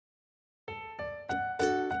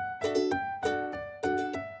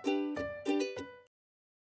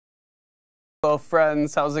Hello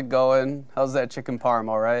friends, how's it going? How's that chicken parm,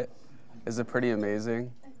 all right? Is it pretty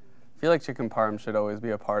amazing? I feel like chicken parm should always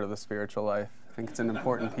be a part of the spiritual life. I think it's an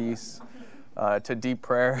important piece to deep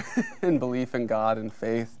prayer and belief in God and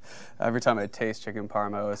faith. Every time I taste chicken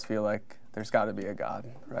parm, I always feel like there's got to be a God,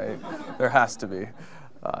 right? There has to be.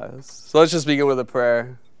 So let's just begin with a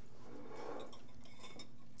prayer.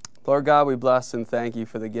 Lord God, we bless and thank you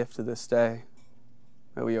for the gift of this day.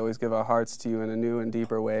 May we always give our hearts to you in a new and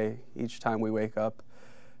deeper way each time we wake up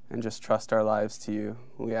and just trust our lives to you.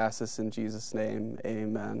 We ask this in Jesus' name.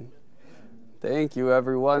 Amen. Thank you,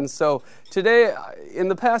 everyone. So today, in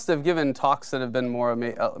the past, I've given talks that have been more,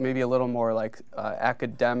 maybe a little more like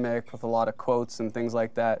academic with a lot of quotes and things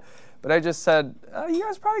like that. But I just said, you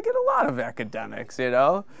guys probably get a lot of academics, you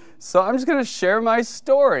know? So I'm just going to share my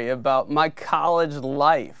story about my college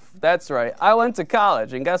life. That's right. I went to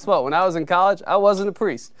college, and guess what? When I was in college, I wasn't a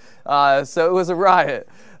priest. So it was a riot.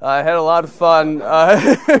 I had a lot of fun.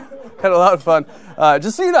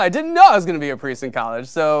 Just so you know, I didn't know I was going to be a priest in college.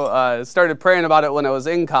 So I started praying about it when I was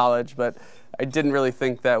in college, but I didn't really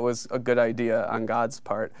think that was a good idea on God's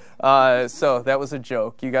part. So that was a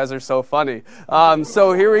joke. You guys are so funny.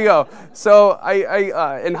 So here we go. So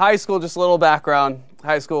I in high school, just a little background.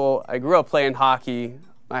 High school, I grew up playing hockey.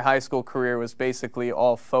 My high school career was basically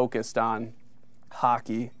all focused on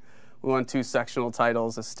hockey. We won 2 sectional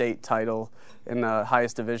titles, a state title in the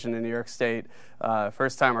highest division in New York State.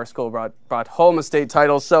 First time our school brought home a state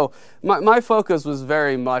title. So my focus was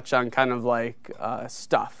very much on kind of like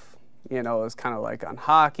stuff. You know, it was kind of like on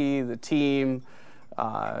hockey, the team,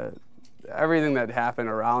 everything that happened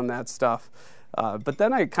around that stuff. But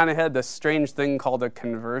then I kind of had this strange thing called a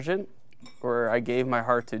conversion, where I gave my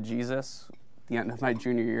heart to Jesus at the end of my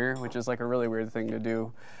junior year, which is like a really weird thing to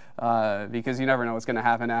do because you never know what's going to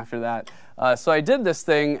happen after that. So I did this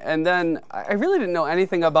thing, and then I really didn't know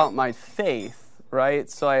anything about my faith, right?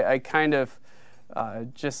 So I kind of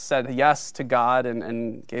just said yes to God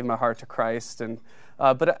and gave my heart to Christ.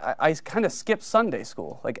 But I kind of skipped Sunday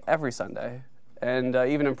school, like every Sunday. And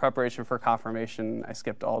even in preparation for confirmation, I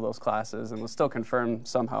skipped all those classes and was still confirmed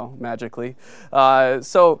somehow, magically.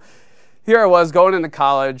 So here I was going into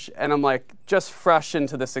college, and I'm like just fresh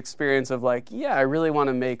into this experience of like, yeah, I really want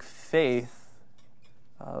to make faith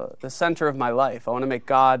the center of my life. I want to make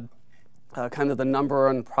God kind of the number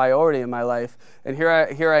one priority in my life. And here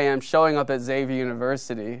I am showing up at Xavier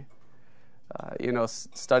University,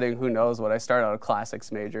 studying who knows what. I started out a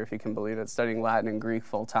classics major, if you can believe it, studying Latin and Greek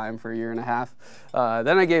full time for a year and a half.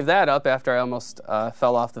 Then I gave that up after I almost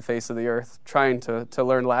fell off the face of the earth trying to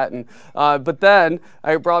learn Latin. But then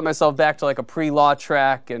I brought myself back to like a pre-law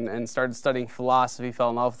track and started studying philosophy, fell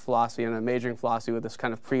in love with philosophy, and I'm majoring philosophy with this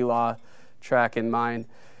kind of pre-law track in mind.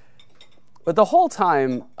 But the whole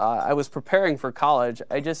time I was preparing for college,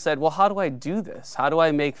 I just said, well, how do I do this? How do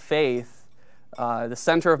I make faith the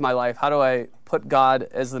center of my life? How do I put God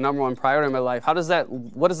as the number one priority in my life? What does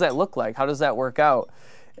that look like? How does that work out?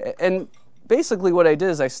 And basically what I did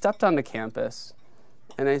is I stepped onto campus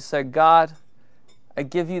and I said, God, I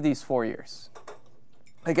give you these 4 years.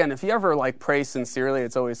 Again, if you ever like pray sincerely,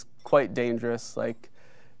 it's always quite dangerous. Like,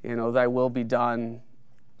 thy will be done.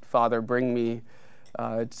 Father, bring me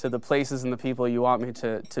to the places and the people you want me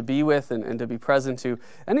to be with and to be present to.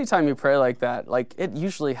 Anytime you pray like that, like it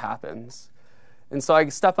usually happens. And so I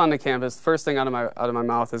step onto campus. First thing out of my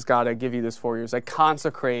mouth is, God, I give you this 4 years. I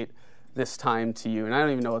consecrate this time to you. And I don't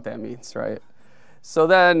even know what that means, right? So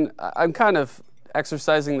then I'm kind of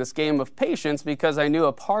exercising this game of patience because I knew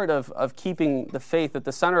a part of keeping the faith at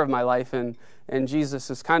the center of my life and Jesus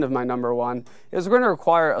is kind of my number one. It was going to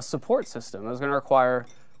require a support system. It was going to require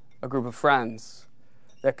a group of friends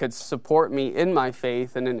that could support me in my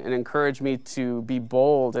faith and encourage me to be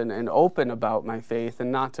bold and open about my faith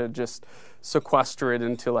and not to just sequester it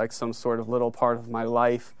into like some sort of little part of my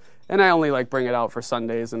life. And I only like bring it out for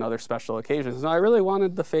Sundays and other special occasions. And I really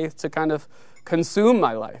wanted the faith to kind of consume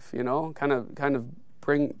my life, kind of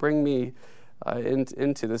bring me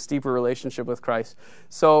into this deeper relationship with Christ.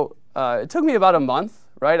 So it took me about a month,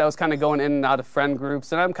 right? I was kind of going in and out of friend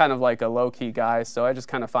groups, and I'm kind of like a low-key guy, so I just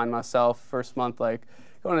kind of find myself first month like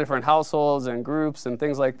going to different households and groups and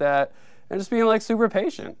things like that, and just being like super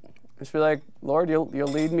patient. Just be like, Lord, you'll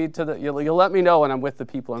lead me you'll let me know when I'm with the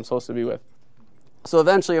people I'm supposed to be with. So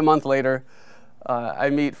eventually, a month later, I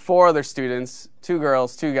meet 4 other students, 2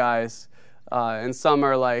 girls, 2 guys, and some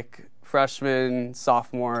are like freshman,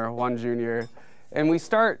 sophomore, 1 junior, and we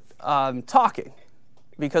start talking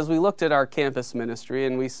because we looked at our campus ministry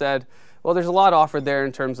and we said, well, there's a lot offered there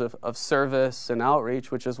in terms of service and outreach,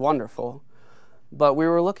 which is wonderful. But we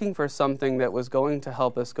were looking for something that was going to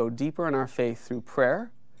help us go deeper in our faith through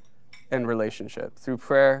prayer and relationship, through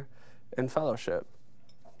prayer and fellowship.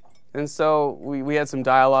 And so we had some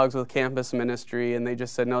dialogues with campus ministry, and they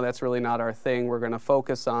just said, no, that's really not our thing. We're going to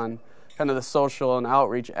focus on kind of the social and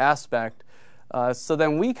outreach aspect. So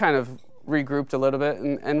then we kind of regrouped a little bit,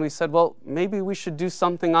 and we said, well, maybe we should do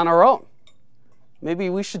something on our own. Maybe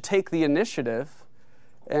we should take the initiative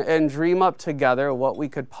and dream up together what we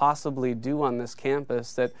could possibly do on this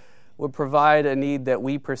campus that would provide a need that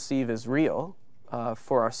we perceive as real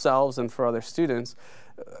for ourselves and for other students.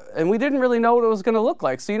 And we didn't really know what it was going to look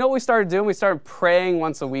like. So you know what we started doing? We started praying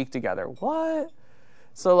once a week together. What?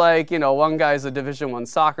 So one guy's a Division I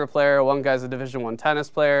soccer player, one guy's a Division I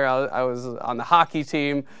tennis player. I was on the hockey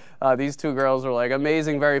team. These two girls were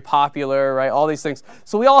amazing, very popular, right? All these things.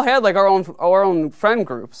 So we all had our own friend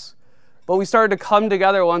groups. But we started to come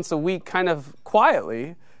together once a week kind of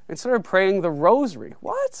quietly and started praying the rosary.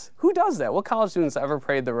 What? Who does that? What college students ever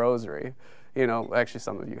prayed the rosary? Actually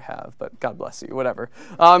some of you have, but God bless you, whatever.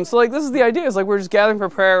 So this is the idea. It's we're just gathering for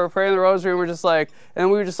prayer, we're praying the rosary, and we're just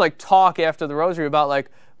and we would just talk after the rosary about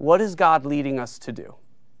what is God leading us to do?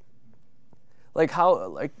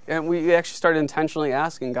 And we actually started intentionally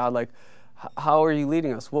asking God, how are you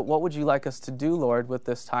leading us? What would you like us to do, Lord, with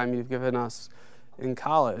this time you've given us in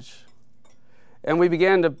college? And we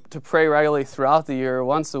began to pray regularly throughout the year,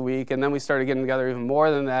 once a week, and then we started getting together even more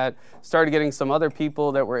than that, started getting some other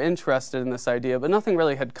people that were interested in this idea, but nothing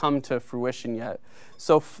really had come to fruition yet.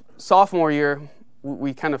 So sophomore year,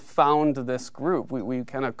 we kind of found this group. We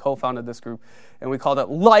kind of co-founded this group, and we called it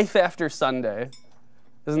Life After Sunday.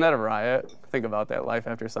 Isn't that a riot? Think about that, Life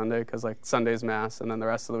After Sunday, because Sunday's Mass, and then the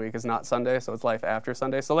rest of the week is not Sunday, so it's Life After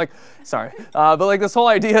Sunday. So sorry. But this whole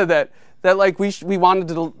idea that we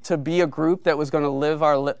wanted to be a group that was going to live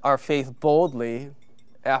our faith boldly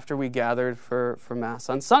after we gathered for Mass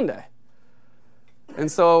on Sunday.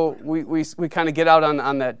 And so we kind of get out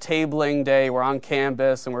on that tabling day. We're on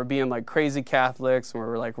campus, and we're being crazy Catholics, and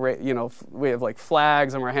we're we have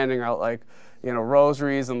flags, and we're handing out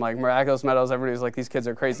rosaries and miraculous medals. Everybody's these kids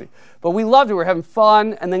are crazy. But we loved it. We were having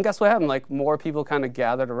fun. And then guess what happened? More people kind of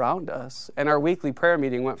gathered around us. And our weekly prayer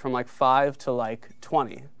meeting went from 5 to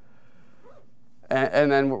 20.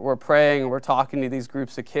 And then we're praying and we're talking to these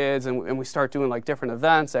groups of kids. And we start doing different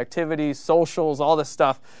events, activities, socials, all this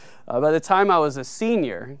stuff. By the time I was a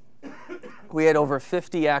senior, we had over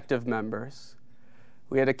 50 active members.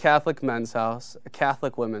 We had a Catholic men's house, a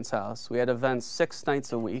Catholic women's house. We had events 6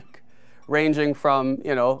 nights a week, ranging from,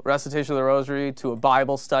 recitation of the rosary to a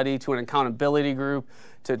Bible study to an accountability group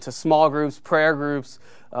to small groups, prayer groups,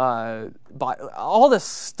 all this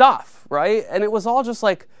stuff, right? And it was all just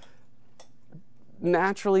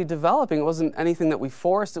naturally developing. It wasn't anything that we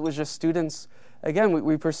forced. It was just students, again,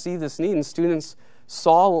 we perceived this need, and students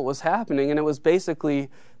saw what was happening, and it was basically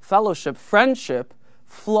fellowship, friendship,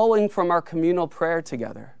 flowing from our communal prayer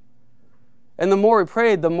together. And the more we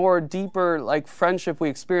prayed, the more deeper friendship we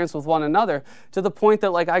experienced with one another, to the point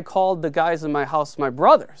that I called the guys in my house my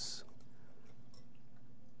brothers,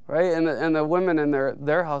 right? And the women in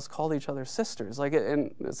their house called each other sisters.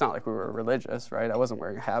 And it's not we were religious, right? I wasn't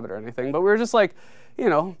wearing a habit or anything, but we were just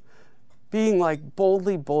being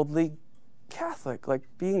boldly Catholic,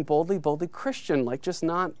 being boldly Christian, just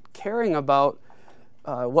not caring about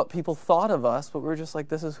what people thought of us, but we were just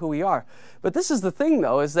this is who we are. But this is the thing,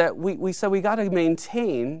 though, is that we said we got to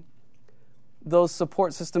maintain those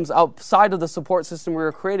support systems outside of the support system we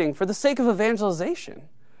were creating for the sake of evangelization,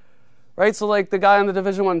 right? So the guy on the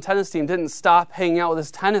Division I tennis team didn't stop hanging out with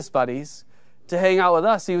his tennis buddies to hang out with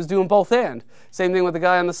us. He was doing both and. Same thing with the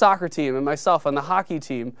guy on the soccer team and myself on the hockey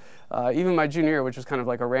team. Even my junior year, which was kind of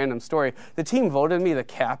a random story, the team voted me the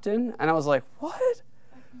captain, and I was what?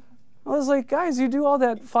 I was guys, you do all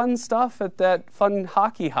that fun stuff at that fun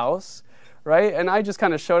hockey house, right? And I just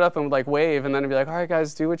kind of showed up and would wave, and then I'd be all right,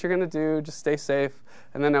 guys, do what you're going to do. Just stay safe.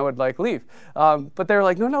 And then I would leave. But they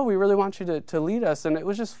were no, we really want you to lead us. And it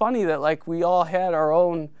was just funny that we all had our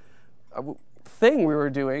own thing we were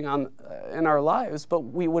doing in our lives, but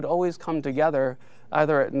we would always come together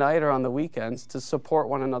either at night or on the weekends to support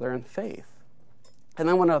one another in faith. And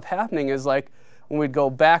then what ended up happening is when we'd go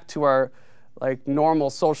back to our normal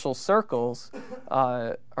social circles,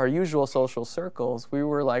 our usual social circles, we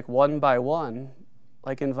were one by one,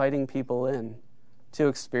 inviting people in to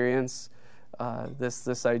experience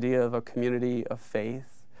this idea of a community of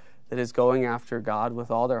faith that is going after God with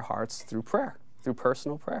all their hearts through prayer, through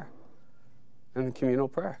personal prayer and communal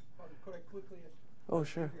prayer. Could I quickly ask? Oh,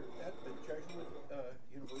 sure. At the Jesuit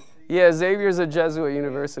university? Yeah, Xavier's a Jesuit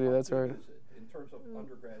university, that's right. In terms of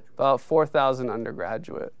undergraduate? About 4,000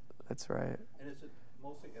 undergraduate, that's right. And is it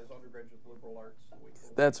mostly as undergraduate liberal arts?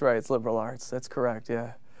 That's right, it's liberal arts, that's correct,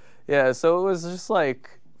 yeah. Yeah, so it was just like,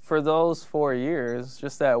 for those 4 years,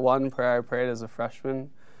 just that one prayer I prayed as a freshman,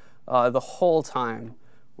 the whole time,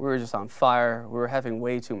 we were just on fire. We were having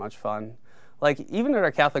way too much fun. Like, even at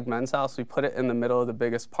our Catholic men's house, we put it in the middle of the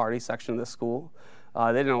biggest party section of the school.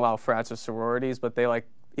 They didn't allow frats or sororities, but they, like,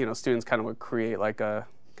 students kind of would create like a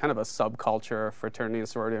kind of a subculture of fraternity and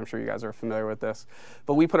sorority. I'm sure you guys are familiar with this.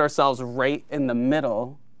 But we put ourselves right in the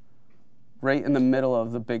middle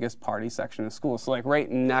of the biggest party section of school. So like right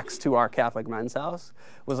next to our Catholic men's house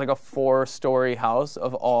was like a 4-story house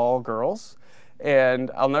of all girls. And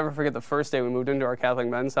I'll never forget the first day we moved into our Catholic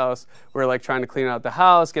men's house. We were like trying to clean out the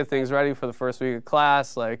house, get things ready for the first week of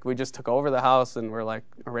class. Like we just took over the house and we're like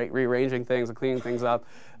rearranging things and cleaning things up.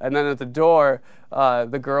 And then at the door,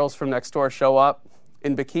 the girls from next door show up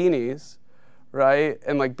in bikinis, right?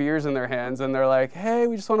 And like beers in their hands. And they're like, hey,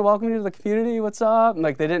 we just want to welcome you to the community. What's up? And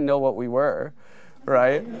like they didn't know what we were,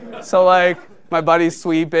 right? So like my buddy's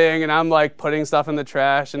sweeping and I'm like putting stuff in the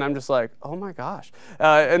trash and I'm just like, oh my gosh.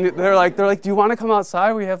 And they're like, do you want to come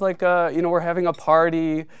outside? We have like we're having a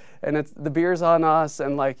party and the beer's on us.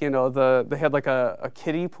 And like, they had like a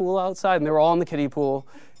kiddie pool outside and they were all in the kiddie pool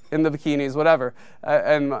in the bikinis, whatever.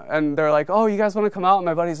 And they're like, oh, you guys want to come out? And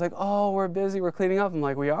my buddy's like, oh, we're busy, we're cleaning up. I'm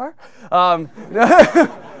like, we are?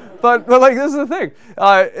 But like, this is the thing,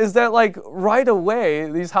 is that like right away,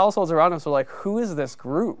 these households around us are like, who is this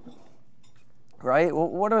group? Right? Well,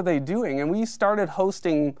 what are they doing? And we started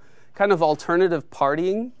hosting kind of alternative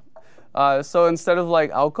partying. So instead of like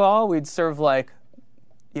alcohol, we'd serve like,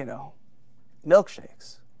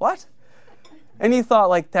 milkshakes. What? And you thought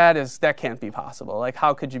like that can't be possible. Like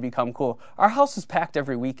how could you become cool? Our house was packed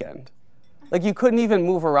every weekend. Like you couldn't even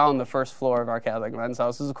move around the first floor of our Catholic men's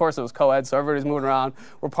house. Of course it was co-ed, so everybody's moving around.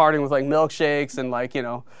 We're partying with like milkshakes and like,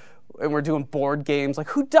 and we're doing board games. Like,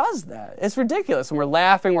 who does that? It's ridiculous. And we're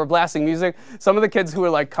laughing, we're blasting music. Some of the kids who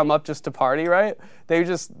would like come up just to party, right? They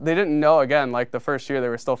didn't know, again, like the first year they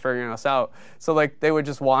were still figuring us out. So like they would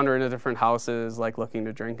just wander into different houses, like looking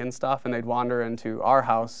to drink and stuff. And they'd wander into our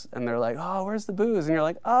house and they're like, oh, where's the booze? And you're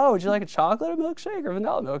like, oh, would you like a chocolate milkshake or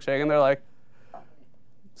vanilla milkshake? And they're like,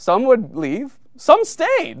 some would leave, some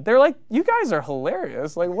stayed. They're like, you guys are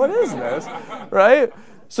hilarious. Like, what is this, right?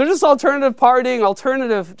 So just alternative partying,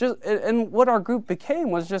 and what our group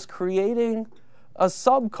became was just creating a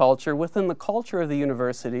subculture within the culture of the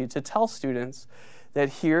university to tell students that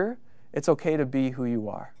here, it's okay to be who you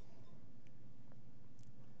are.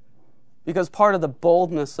 Because part of the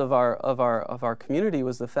boldness of our community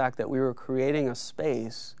was the fact that we were creating a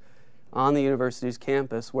space on the university's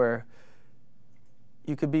campus where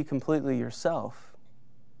you could be completely yourself,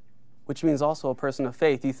 which means also a person of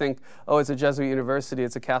faith. You think, oh, it's a Jesuit university,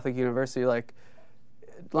 it's a Catholic university. Like,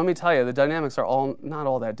 let me tell you, the dynamics are not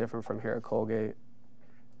all that different from here at Colgate.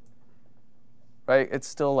 Right? It's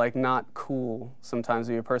still like not cool sometimes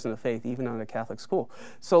to be a person of faith, even at a Catholic school.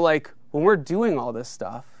 So like when we're doing all this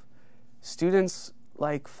stuff, students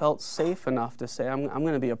like felt safe enough to say, I'm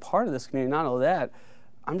going to be a part of this community. Not only that,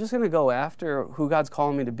 I'm just going to go after who God's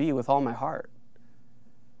calling me to be with all my heart.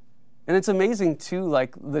 And it's amazing, too,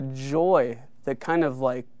 like the joy that kind of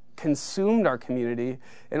like consumed our community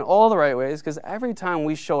in all the right ways, because every time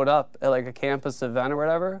we showed up at like a campus event or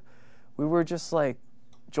whatever, we were just like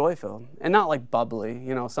joy-filled and not like bubbly.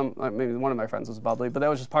 Maybe one of my friends was bubbly, but that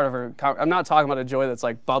was just part of her. I'm not talking about a joy that's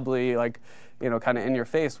like bubbly, like, kind of in your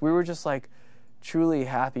face. We were just like truly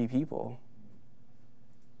happy people.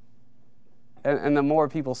 And the more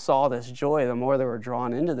people saw this joy, the more they were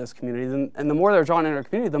drawn into this community. And the more they were drawn into our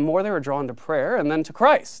community, the more they were drawn to prayer and then to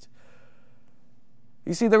Christ.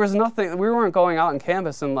 You see, there was nothing, we weren't going out on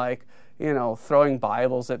campus and like, throwing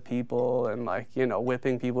Bibles at people and like,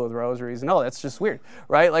 whipping people with rosaries. No, that's just weird,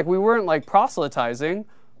 right? Like we weren't like proselytizing.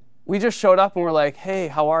 We just showed up and we're like, hey,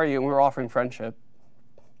 how are you? And we were offering friendship.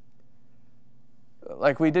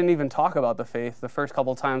 Like we didn't even talk about the faith. The first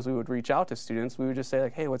couple times we would reach out to students, we would just say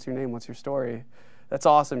like, hey, what's your name? What's your story? That's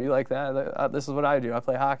awesome. You like that? This is what I do. I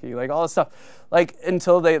play hockey. Like all this stuff. Like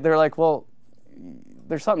until they're like, well,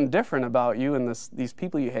 there's something different about you and these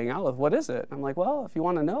people you hang out with. What is it? I'm like, well, if you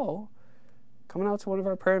want to know, come out to one of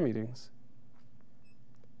our prayer meetings.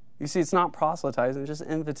 You see, it's not proselytizing, it's just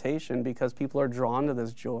invitation because people are drawn to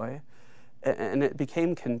this joy and it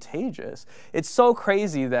became contagious. It's so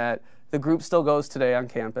crazy that the group still goes today on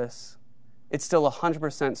campus. It's still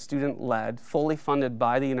 100% student-led, fully funded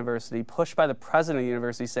by the university, pushed by the president of the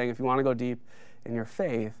university saying, if you want to go deep in your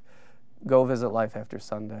faith, go visit Life After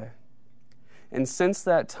Sunday. And since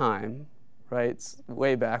that time, right,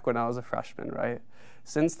 way back when I was a freshman, right,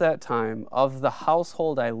 since that time, of the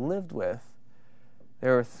household I lived with,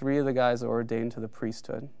 there were 3 of the guys that were ordained to the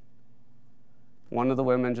priesthood. One of the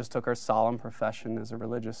women just took her solemn profession as a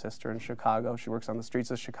religious sister in Chicago. She works on the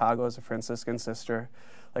streets of Chicago as a Franciscan sister,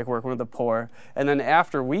 like working with the poor. And then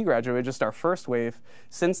after we graduated, just our first wave,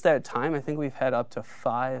 since that time, I think we've had up to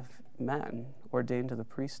 5 men ordained to the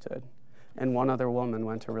priesthood, and 1 other woman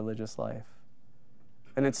went to religious life.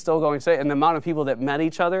 And it's still going today. And the amount of people that met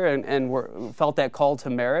each other and felt that call to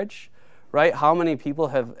marriage, right? How many people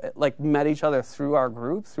have met each other through our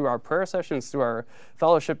group, through our prayer sessions, through our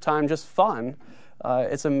fellowship time, just fun.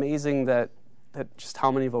 It's amazing that just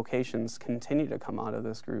how many vocations continue to come out of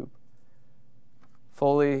this group.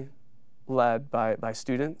 Fully led by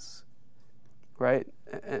students, right?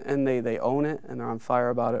 And they own it, and they're on fire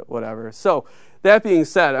about it, whatever. So that being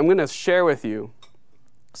said, I'm going to share with you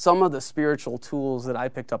some of the spiritual tools that I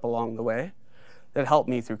picked up along the way that helped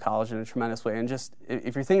me through college in a tremendous way. And just,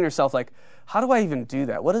 if you're thinking to yourself, how do I even do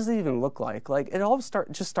that? What does it even look like? It all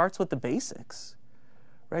just starts with the basics,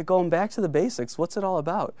 right? Going back to the basics, what's it all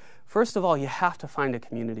about? First of all, you have to find a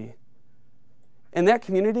community. And that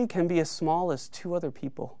community can be as small as 2 other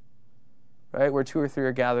people, right? Where 2 or 3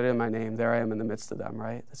 are gathered in my name, there I am in the midst of them,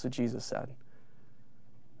 right? That's what Jesus said.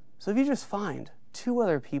 So if you just find 2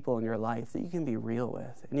 other people in your life that you can be real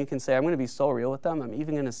with, and you can say, I'm going to be so real with them, I'm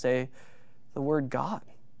even going to say the word God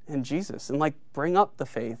and Jesus, and bring up the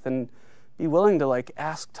faith, and be willing to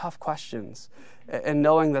ask tough questions, and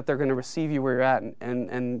knowing that they're going to receive you where you're at,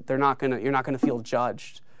 and you're not going to feel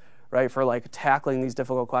judged, right, for tackling these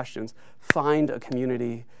difficult questions. Find a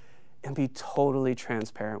community and be totally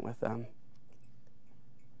transparent with them.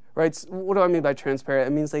 Right? So what do I mean by transparent?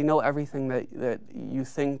 It means they know everything that you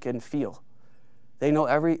think and feel. They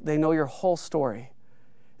know your whole story.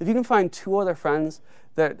 If you can find 2 other friends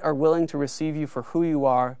that are willing to receive you for who you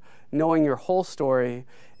are, knowing your whole story,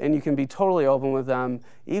 and you can be totally open with them,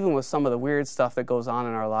 even with some of the weird stuff that goes on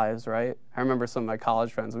in our lives, right? I remember some of my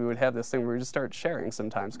college friends, we would have this thing where we would just start sharing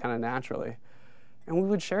sometimes, kind of naturally. And we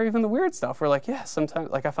would share even the weird stuff. We're like, yeah, sometimes,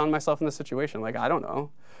 I found myself in this situation, I don't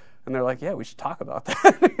know. And they're like, yeah, we should talk about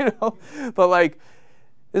that, But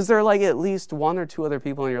is there at least 1 or 2 other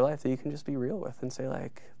people in your life that you can just be real with and say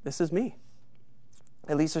this is me?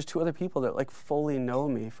 At least there's 2 other people that fully know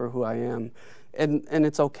me for who I am. And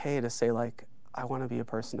it's okay to say I want to be a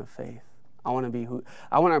person of faith. I want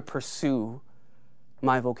to pursue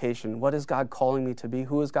my vocation. What is God calling me to be?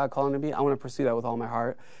 Who is God calling me to be? I want to pursue that with all my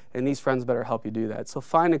heart. And these friends better help you do that. So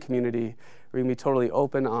find a community where you can be totally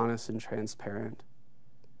open, honest, and transparent.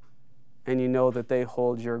 And you know that they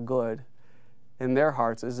hold your good in their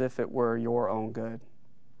hearts as if it were your own good.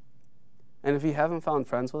 And if you haven't found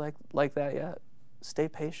friends like that yet, stay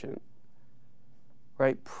patient,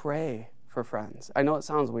 right? Pray for friends. I know it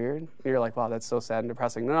sounds weird. You're like, wow, that's so sad and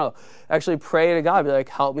depressing. No. Actually pray to God.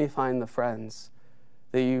 Be help me find the friends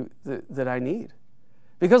that I need.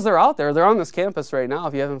 Because they're out there. They're on this campus right now.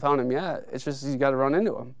 If you haven't found them yet, it's just you got to run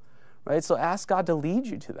into them, right? So ask God to lead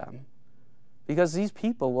you to them. Because these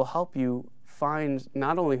people will help you find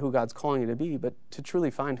not only who God's calling you to be, but to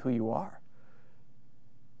truly find who you are.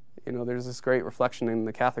 There's this great reflection in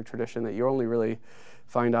the Catholic tradition that you only really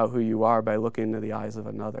find out who you are by looking into the eyes of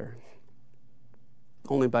another.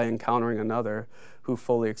 Only by encountering another who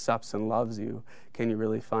fully accepts and loves you can you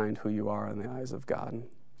really find who you are in the eyes of God.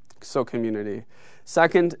 So community.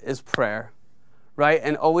 Second is prayer, right?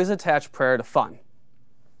 And always attach prayer to fun.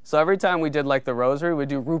 So every time we did the rosary, we'd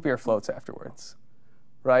do root beer floats afterwards,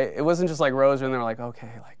 right? It wasn't just rosary and they were okay,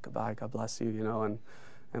 goodbye, God bless you,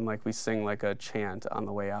 and we sing a chant on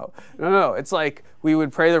the way out. No, it's we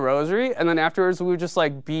would pray the rosary, and then afterwards we would just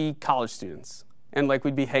be college students. And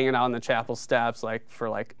we'd be hanging out on the chapel steps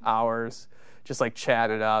for hours, just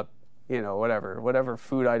chatting it up, whatever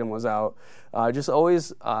food item was out. Just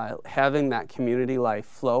always having that community life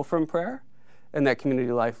flow from prayer, and that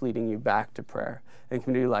community life leading you back to prayer. And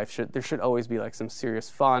community life there should always be some serious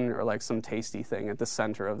fun or some tasty thing at the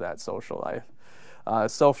center of that social life.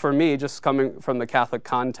 So for me, just coming from the Catholic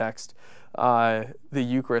context, the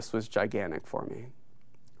Eucharist was gigantic for me.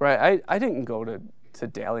 Right? I didn't go to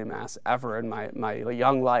daily Mass ever in my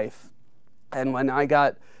young life. And when I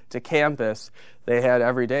got to campus, they had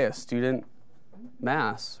every day a student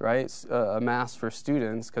Mass, right? A Mass for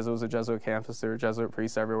students, because it was a Jesuit campus. There were Jesuit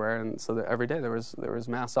priests everywhere. And so every day there was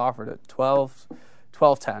Mass offered at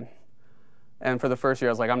 12:10. And for the first year,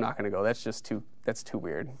 I was I'm not going to go. That's too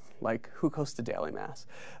weird. Who goes to daily Mass?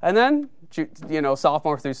 And then,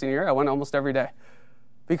 sophomore through senior year, I went almost every day.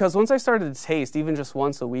 Because once I started to taste, even just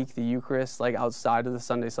once a week, the Eucharist, outside of the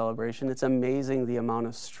Sunday celebration, it's amazing the amount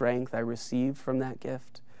of strength I received from that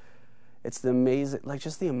gift. It's the amazing,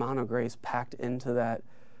 just the amount of grace packed into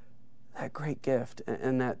that great gift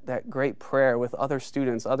and that great prayer with other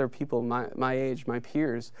students, other people my age, my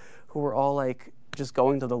peers, who were all like just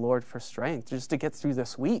going to the Lord for strength just to get through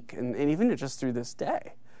this week and even just through this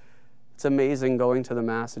day. It's amazing going to the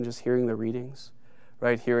Mass and just hearing the readings,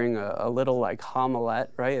 right? Hearing a little like homilette,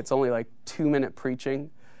 right? It's only like 2-minute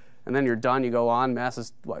preaching, and then you're done. You go on. Mass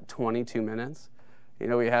is, 22 minutes? You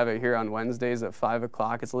know, we have it here on Wednesdays at 5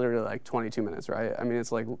 o'clock. It's literally like 22 minutes, right? I mean,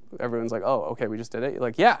 it's like everyone's like, oh, okay, we just did it. You're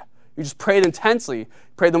like, yeah, you just prayed intensely.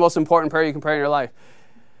 Prayed the most important prayer you can pray in your life.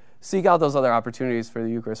 Seek out those other opportunities for the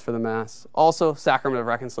Eucharist, for the Mass. Also, Sacrament of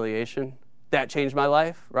Reconciliation. That changed my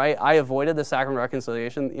life, right? I avoided the Sacrament of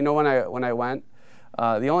Reconciliation. You know, when I went,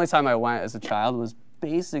 the only time I went as a child was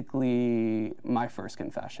basically my first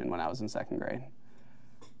confession when I was in 2nd grade.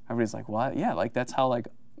 Everybody's like, what? Yeah, like that's how like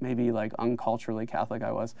maybe like unculturally Catholic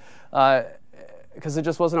I was. Because it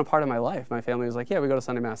just wasn't a part of my life. My family was like, yeah, we go to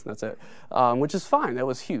Sunday Mass and that's it, which is fine. That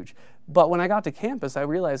was huge. But when I got to campus, I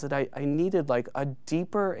realized that I needed like a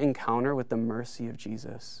deeper encounter with the mercy of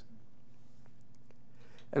Jesus.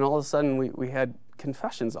 And all of a sudden, we had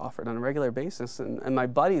confessions offered on a regular basis. And my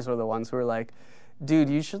buddies were the ones who were like, dude,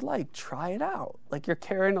 you should like try it out. Like you're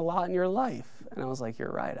carrying a lot in your life. And I was like,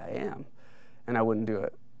 you're right, I am. And I wouldn't do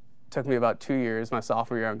it. Took me about 2 years. My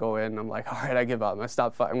sophomore year, I go in and I'm like, all right, I give up. I'm going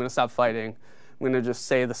to stop fighting. I'm going to just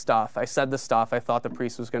say the stuff. I said the stuff. I thought the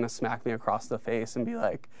priest was going to smack me across the face and be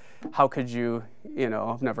like, how could you,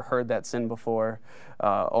 I've never heard that sin before.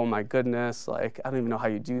 Oh my goodness. Like, I don't even know how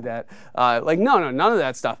you do that. No, none of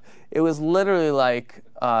that stuff. It was literally like,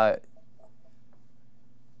 it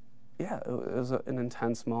was an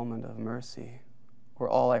intense moment of mercy where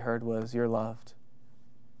all I heard was, you're loved.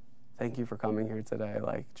 Thank you for coming here today.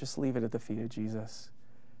 Like, just leave it at the feet of Jesus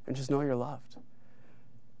and just know you're loved.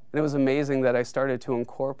 And it was amazing that I started to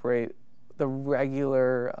incorporate the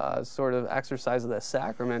regular sort of exercise of the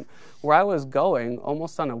sacrament where I was going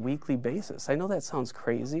almost on a weekly basis. I know that sounds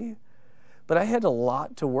crazy, but I had a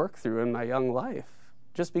lot to work through in my young life.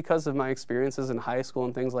 Just because of my experiences in high school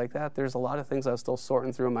and things like that, there's a lot of things I was still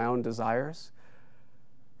sorting through in my own desires.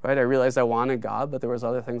 Right? I realized I wanted God, but there was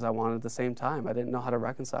other things I wanted at the same time. I didn't know how to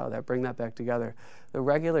reconcile that, bring that back together. The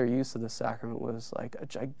regular use of the sacrament was like a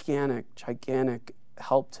gigantic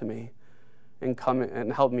help to me and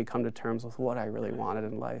helped me come to terms with what I really wanted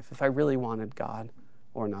in life, if I really wanted God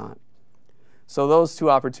or not. So those two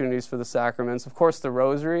opportunities for the sacraments. Of course, the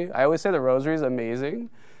rosary. I always say the rosary is amazing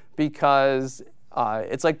because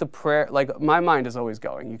it's like the prayer, like my mind is always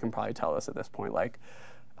going. You can probably tell this at this point. Like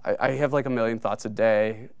I have like a million thoughts a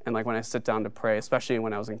day, and like when I sit down to pray, especially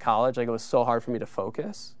when I was in college, like it was so hard for me to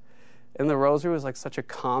focus. And the rosary was like such a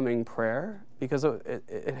calming prayer because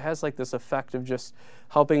it has like this effect of just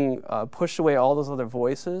helping push away all those other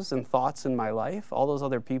voices and thoughts in my life, all those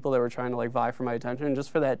other people that were trying to like vie for my attention. And just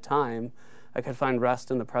for that time, I could find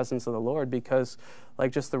rest in the presence of the Lord because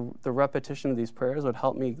like just the repetition of these prayers would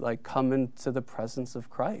help me like come into the presence of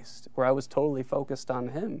Christ where I was totally focused on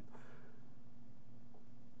Him.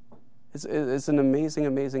 It's an amazing,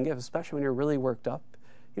 amazing gift, especially when you're really worked up.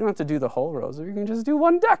 You don't have to do the whole rosary. You can just do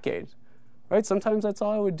 1 decade, right? Sometimes that's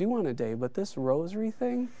all I would do on a day. But this rosary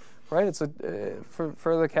thing, right? It's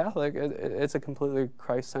for the Catholic, it's a completely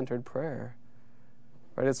Christ-centered prayer,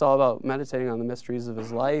 right? It's all about meditating on the mysteries of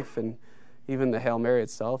His life, and even the Hail Mary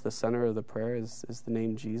itself. The center of the prayer is the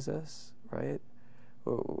name Jesus, right?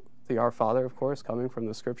 The Our Father, of course, coming from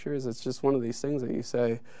the Scriptures. It's just one of these things that you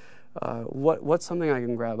say. What's something I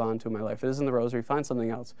can grab onto in my life? If it isn't the rosary, find something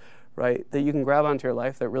else, right? That you can grab onto your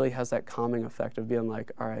life that really has that calming effect of being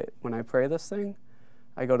like, all right, when I pray this thing,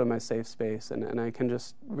 I go to my safe space and I can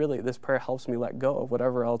just really, this prayer helps me let go of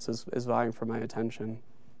whatever else is vying for my attention.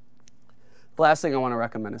 The last thing I want to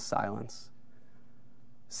recommend is silence.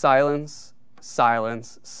 Silence,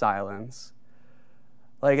 silence, silence.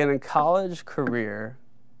 Like in a college career,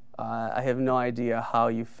 I have no idea how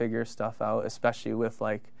you figure stuff out, especially with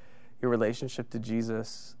like your relationship to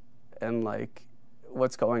Jesus and like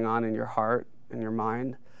what's going on in your heart and your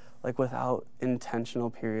mind, like without intentional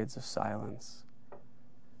periods of silence.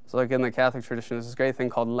 So like in the Catholic tradition, there's this great thing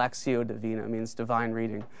called Lectio Divina. It means divine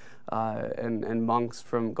reading. And monks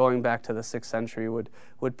from going back to the 6th century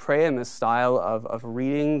would pray in this style of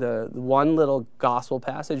reading the one little gospel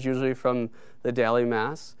passage, usually from the daily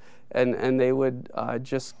Mass, and they would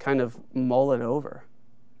just kind of mull it over,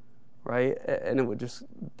 right? And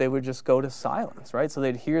they would just go to silence, right? So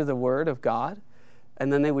they'd hear the word of God,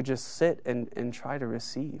 and then they would just sit and try to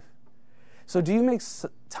receive. So do you make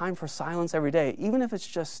time for silence every day, even if it's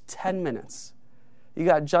just 10 minutes? You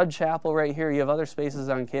got Judd Chapel right here. You have other spaces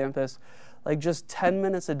on campus. Like just 10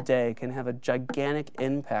 minutes a day can have a gigantic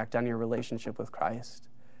impact on your relationship with Christ.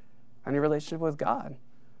 on your relationship with God.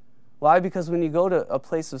 Why? Because when you go to a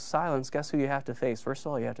place of silence, guess who you have to face? First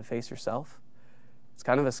of all, you have to face yourself. It's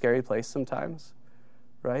kind of a scary place sometimes,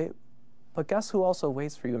 right? But guess who also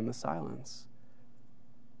waits for you in the silence?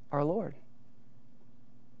 Our Lord.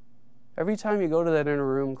 Every time you go to that inner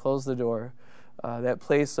room, close the door, that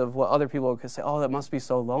place of what other people could say, oh, that must be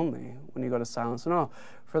so lonely when you go to silence. No,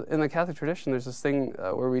 in the Catholic tradition, there's this thing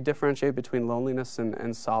where we differentiate between loneliness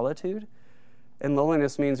and solitude. And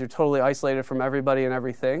loneliness means you're totally isolated from everybody and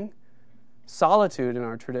everything. Solitude in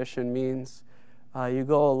our tradition means you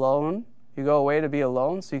go alone, you go away to be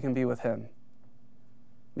alone so you can be with him.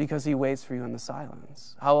 Because he waits for you in the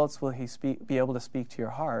silence. How else will he be able to speak to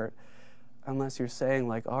your heart unless you're saying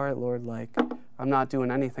like, all right, Lord, like, I'm not doing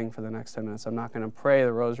anything for the next 10 minutes. I'm not going to pray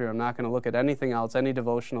the rosary. I'm not going to look at anything else, any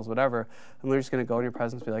devotionals, whatever. I'm literally just going to go in your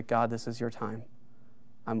presence and be like, God, this is your time.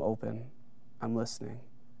 I'm open. I'm listening.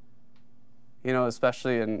 You know,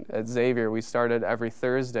 especially at Xavier, we started every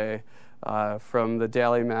Thursday from the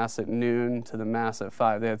daily Mass at noon to the Mass at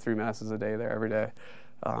 5. They had 3 Masses a day there every day.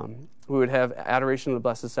 We would have Adoration of the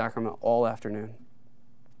Blessed Sacrament all afternoon.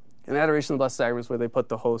 And Adoration of the Blessed Sacrament is where they put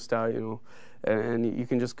the host out, you know, and you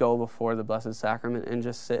can just go before the Blessed Sacrament and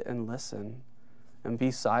just sit and listen and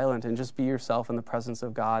be silent and just be yourself in the presence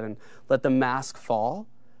of God and let the mask fall,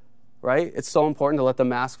 right? It's so important to let the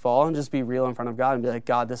mask fall and just be real in front of God and be like,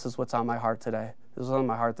 God, this is what's on my heart today. This is what's on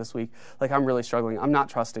my heart this week. Like, I'm really struggling. I'm not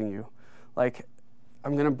trusting you. Like,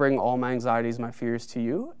 I'm going to bring all my anxieties, my fears to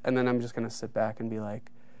you, and then I'm just going to sit back and be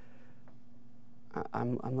like,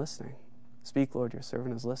 I'm listening. Speak, Lord, your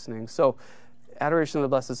servant is listening. So, Adoration of the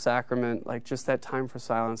Blessed Sacrament, like just that time for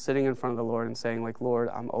silence, sitting in front of the Lord and saying, like, Lord,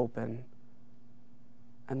 I'm open.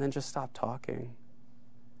 And then just stop talking.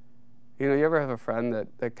 You know, you ever have a friend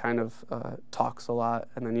that kind of talks a lot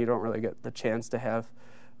and then you don't really get the chance to have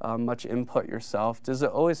much input yourself? Does it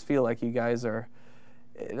always feel like you guys are,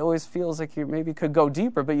 it always feels like you maybe could go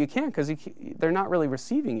deeper, but you can't because they're not really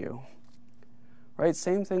receiving you, right?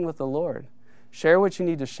 Same thing with the Lord. Share what you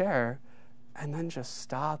need to share, and then just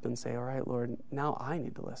stop and say, all right, Lord, now I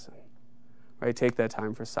need to listen, right? Take that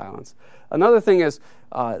time for silence. Another thing is,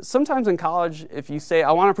 sometimes in college, if you say,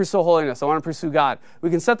 I want to pursue holiness, I want to pursue God, we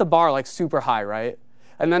can set the bar like super high, right?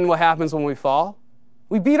 And then what happens when we fall?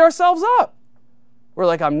 We beat ourselves up. We're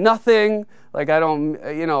like, I'm nothing. Like, I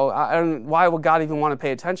don't, why would God even want to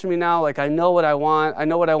pay attention to me now? Like, I know what I want. I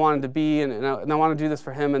know what I wanted to be, and I want to do this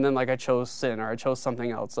for him, and then, like, I chose sin, or I chose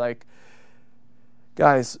something else. Like,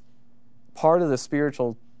 guys, part of the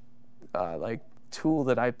spiritual, tool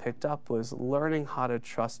that I picked up was learning how to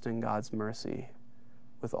trust in God's mercy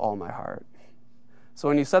with all my heart. So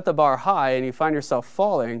when you set the bar high and you find yourself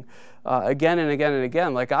falling again and again and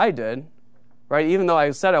again, like I did, right? Even though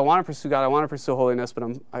I said I want to pursue God, I want to pursue holiness,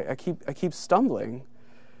 but I keep stumbling.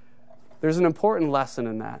 There's an important lesson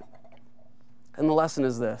in that. And the lesson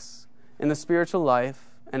is this. In the spiritual life,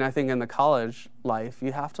 and I think in the college life,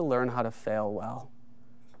 you have to learn how to fail well.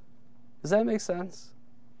 Does that make sense?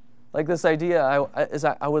 Like this idea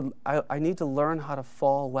I need to learn how to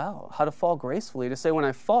fall well, how to fall gracefully, to say when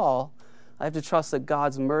I fall, I have to trust that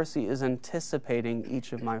God's mercy is anticipating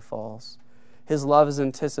each of my falls. His love is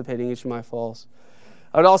anticipating each of my falls.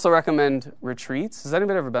 I would also recommend retreats. Has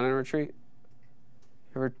anybody ever been on a retreat?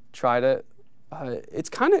 You ever tried it?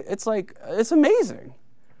 It's amazing,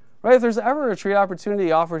 right? If there's ever a retreat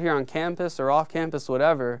opportunity offered here on campus or off campus,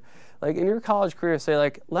 whatever, like in your college career, say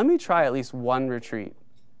like, let me try at least one retreat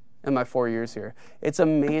in my 4 years here. It's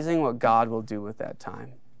amazing what God will do with that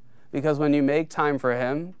time. Because when you make time for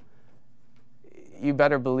him, you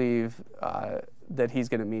better believe that he's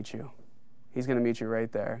going to meet you. He's going to meet you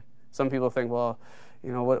right there. Some people think, well,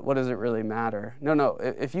 what does it really matter? No.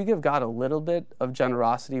 If you give God a little bit of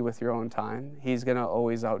generosity with your own time, he's going to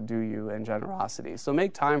always outdo you in generosity. So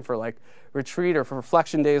make time for like retreat or for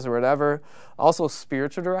reflection days or whatever. Also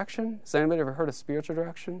spiritual direction. Has anybody ever heard of spiritual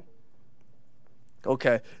direction?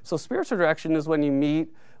 Okay, so spiritual direction is when you meet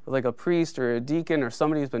with like a priest or a deacon or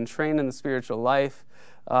somebody who's been trained in the spiritual life.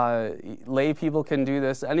 Lay people can do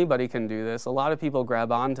this. Anybody can do this. A lot of people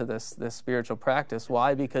grab onto this spiritual practice.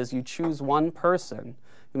 Why? Because you choose one person.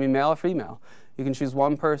 You can be male or female. You can choose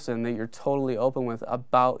one person that you're totally open with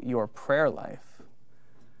about your prayer life.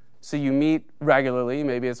 So you meet regularly.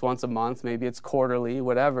 Maybe it's once a month. Maybe it's quarterly,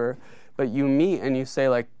 whatever. But you meet and you say,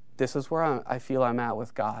 like, this is where I feel I'm at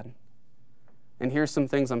with God. And here's some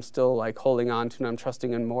things I'm still like holding on to and I'm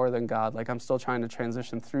trusting in more than God. Like I'm still trying to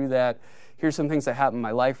transition through that. Here's some things that happened in my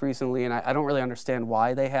life recently and I don't really understand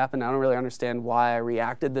why they happened. I don't really understand why I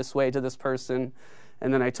reacted this way to this person.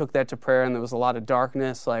 And then I took that to prayer and there was a lot of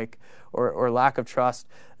darkness or lack of trust.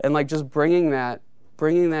 And like just bringing that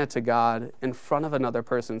bringing that to God in front of another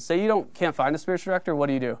person. Say you can't find a spiritual director, what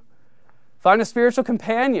do? Find a spiritual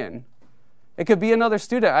companion. It could be another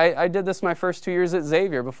student. I did this my first 2 years at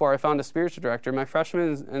Xavier before I found a spiritual director. My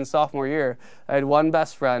freshman and sophomore year, I had one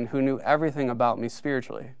best friend who knew everything about me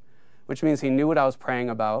spiritually, which means he knew what I was praying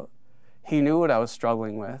about. He knew what I was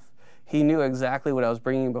struggling with. He knew exactly what I was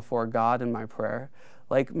bringing before God in my prayer.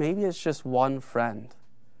 Like, maybe it's just one friend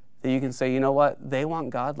that you can say, you know what, they want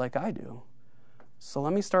God like I do. So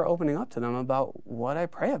let me start opening up to them about what I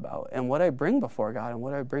pray about and what I bring before God and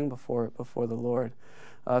what I bring before the Lord.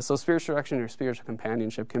 So spiritual direction or spiritual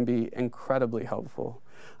companionship can be incredibly helpful.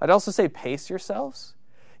 I'd also say pace yourselves.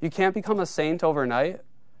 You can't become a saint overnight.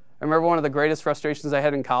 I remember one of the greatest frustrations I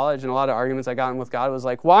had in college and a lot of arguments I got in with God was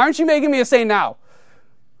like, why aren't you making me a saint now?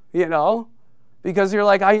 You know? Because you're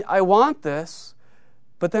like, I want this,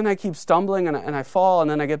 but then I keep stumbling and I fall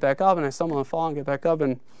and then I get back up and I stumble and fall and get back up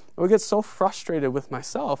and I would get so frustrated with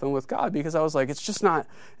myself and with God because I was like, it's not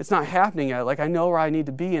happening yet. Like, I know where I need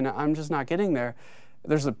to be and I'm just not getting there.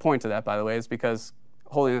 There's a point to that, by the way, is because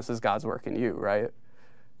holiness is God's work in you, right?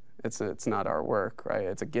 It's not our work, right?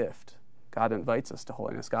 It's a gift. God invites us to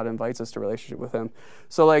holiness. God invites us to relationship with him.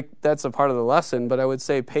 So, like, that's a part of the lesson, but I would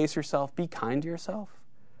say pace yourself, be kind to yourself,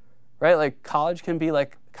 right? Like, college can be,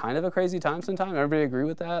 like, kind of a crazy time sometimes. Everybody agree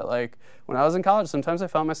with that? Like, when I was in college, sometimes I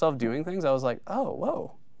found myself doing things. I was like, oh,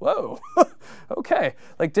 whoa, okay.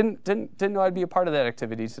 Like, didn't know I'd be a part of that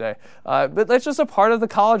activity today. But that's just a part of the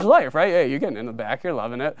college life, right? Hey, you're getting in the back, you're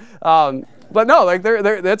loving it. But no, like,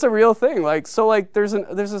 that's a real thing. Like, so, like, there's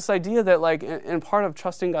this idea that, like, and part of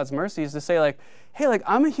trusting God's mercy is to say, like, hey, like,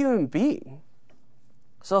 I'm a human being.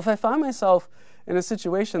 So if I find myself in a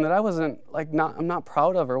situation that I wasn't, like, I'm not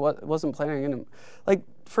proud of or wasn't planning in, like,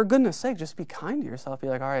 for goodness sake, just be kind to yourself. Be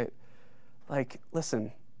like, all right, like,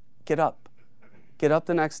 listen, get up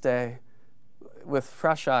the next day with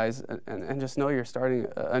fresh eyes and just know you're starting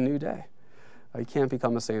a new day. You can't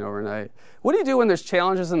become a saint overnight. What do you do when there's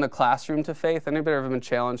challenges in the classroom to faith? Anybody ever been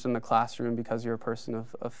challenged in the classroom because you're a person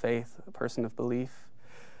of faith, a person of belief?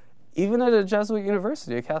 Even at a Jesuit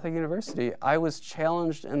university, a Catholic university, I was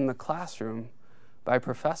challenged in the classroom by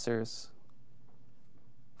professors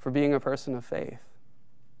for being a person of faith.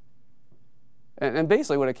 And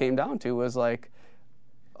basically what it came down to was like,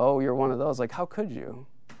 oh, you're one of those. Like, how could you?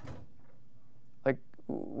 Like,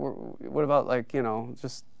 what about, like, you know,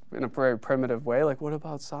 just in a very primitive way, like, what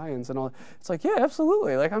about science and all? It's like, yeah,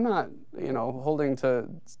 absolutely. Like, I'm not, you know, holding to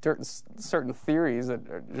certain theories that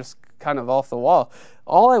are just kind of off the wall.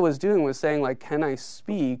 All I was doing was saying, like, can I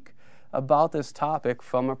speak about this topic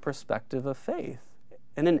from a perspective of faith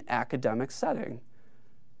in an academic setting?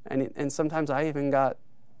 And sometimes I even got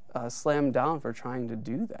slammed down for trying to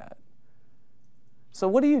do that. So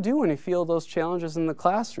what do you do when you feel those challenges in the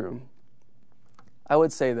classroom? I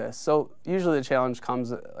would say this. So usually the challenge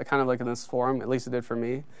comes kind of like in this form, at least it did for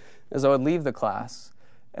me, is I would leave the class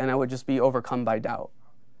and I would just be overcome by doubt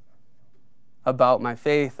about my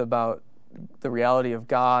faith, about the reality of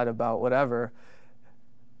God, about whatever.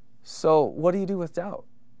 So what do you do with doubt?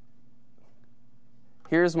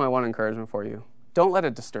 Here's my one encouragement for you. Don't let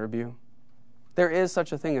it disturb you. There is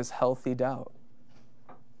such a thing as healthy doubt.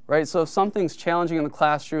 Right? So if something's challenging in the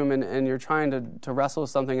classroom and you're trying to wrestle with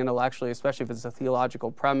something intellectually, especially if it's a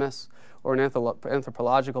theological premise or an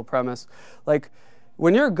anthropological premise, like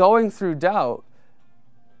when you're going through doubt,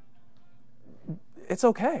 it's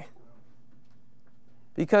okay.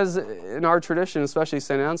 Because in our tradition, especially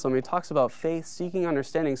St. Anselm, he talks about faith seeking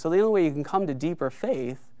understanding. So the only way you can come to deeper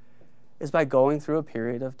faith is by going through a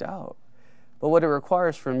period of doubt. But what it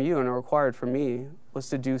requires from you and it required from me was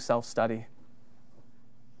to do self-study.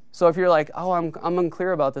 So if you're like, oh, I'm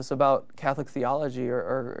unclear about this, about Catholic theology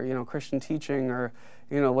or you know, Christian teaching or,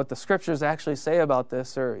 you know, what the scriptures actually say about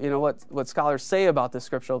this or, you know, what scholars say about this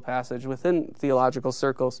scriptural passage within theological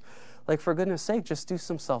circles, like, for goodness sake, just do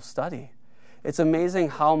some self-study. It's amazing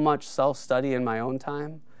how much self-study in my own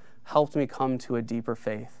time helped me come to a deeper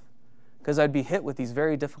faith. Because I'd be hit with these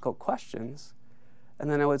very difficult questions.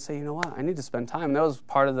 And then I would say, you know what, I need to spend time. And that was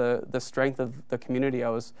part of the strength of the community I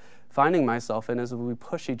was finding myself in, as we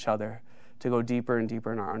push each other to go deeper and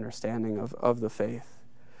deeper in our understanding of the faith.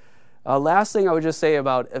 Last thing I would just say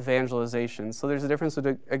about evangelization. So there's a difference,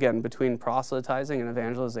 again, between proselytizing and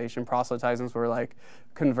evangelization. Proselytizing is where, like,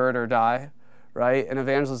 convert or die, right? And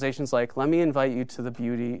evangelization is like, let me invite you to the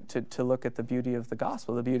beauty, to look at the beauty of the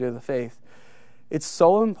gospel, the beauty of the faith. It's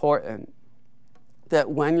so important that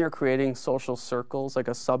when you're creating social circles, like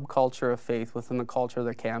a subculture of faith within the culture of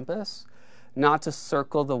the campus, not to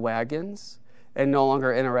circle the wagons and no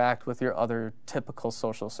longer interact with your other typical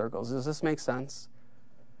social circles. Does this make sense?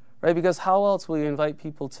 right? Because how else will you invite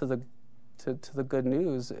people to the good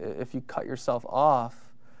news if you cut yourself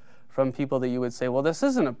off from people that you would say, well,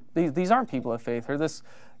 these aren't people of faith, or this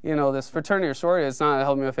fraternity or sorority is not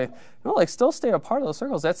helping me with faith. No, like, still stay a part of those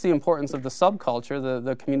circles. That's the importance of the subculture,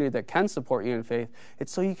 the community that can support you in faith.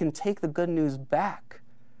 It's so you can take the good news back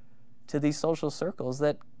to these social circles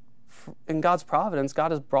that, in God's providence,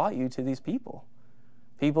 God has brought you to these people.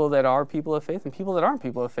 People that are people of faith and people that aren't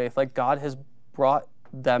people of faith. Like, God has brought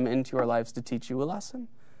them into your lives to teach you a lesson.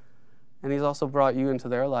 And he's also brought you into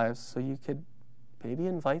their lives so you could maybe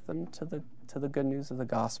invite them to the good news of the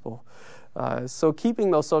gospel. So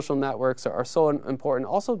keeping those social networks are so important.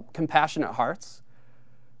 Also, compassionate hearts,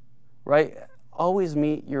 right? Always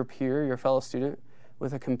meet your peer, your fellow student,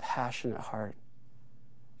 with a compassionate heart.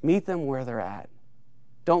 Meet them where they're at.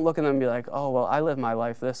 Don't look at them and be like, oh, well, I live my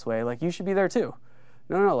life this way. Like, you should be there too.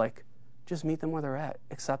 No, like, just meet them where they're at.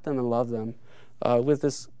 Accept them and love them with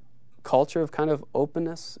this culture of kind of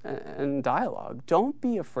openness and dialogue. Don't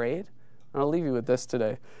be afraid. I'll leave you with this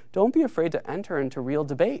today. Don't be afraid to enter into real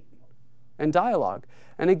debate and dialogue.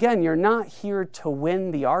 And again, you're not here to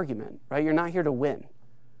win the argument, right? You're not here to win,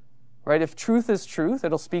 right? If truth is truth,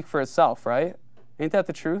 it'll speak for itself, right? Ain't that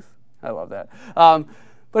the truth? I love that.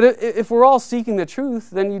 But if we're all seeking the truth,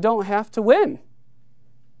 then you don't have to win.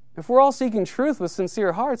 If we're all seeking truth with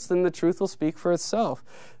sincere hearts, then the truth will speak for itself.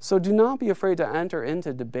 So do not be afraid to enter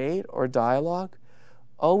into debate or dialogue,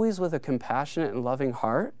 always with a compassionate and loving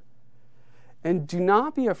heart. And do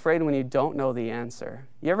not be afraid when you don't know the answer.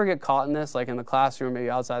 You ever get caught in this, like in the classroom, maybe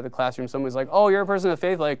outside the classroom, someone's like, oh, you're a person of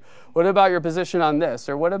faith, like, what about your position on this?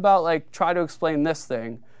 Or what about, like, try to explain this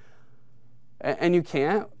thing? And you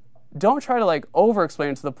can't. Don't try to, like,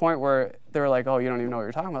 over-explain to the point where they're like, oh, you don't even know what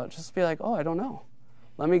you're talking about. Just be like, oh, I don't know.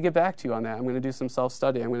 Let me get back to you on that. I'm going to do some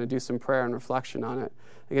self-study. I'm going to do some prayer and reflection on it.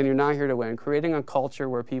 Again, you're not here to win. Creating a culture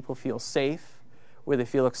where people feel safe, where they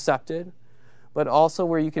feel accepted, but also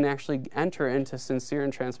where you can actually enter into sincere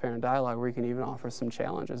and transparent dialogue, where you can even offer some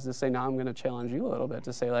challenges to say, now I'm going to challenge you a little bit,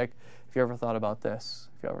 to say, like, if you ever thought about this,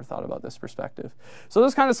 if you ever thought about this perspective. So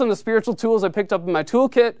those are kind of some of the spiritual tools I picked up in my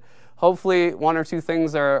toolkit. Hopefully one or two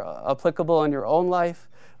things are applicable in your own life.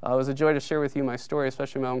 It was a joy to share with you my story,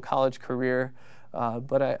 especially my own college career.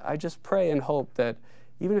 But I just pray and hope that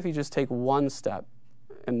even if you just take one step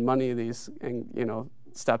in many of these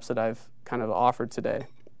steps that I've kind of offered today,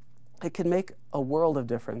 it can make a world of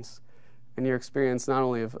difference in your experience, not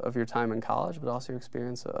only of your time in college, but also your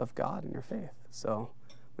experience of God and your faith. So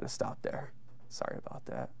I'm going to stop there. Sorry about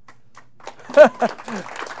that.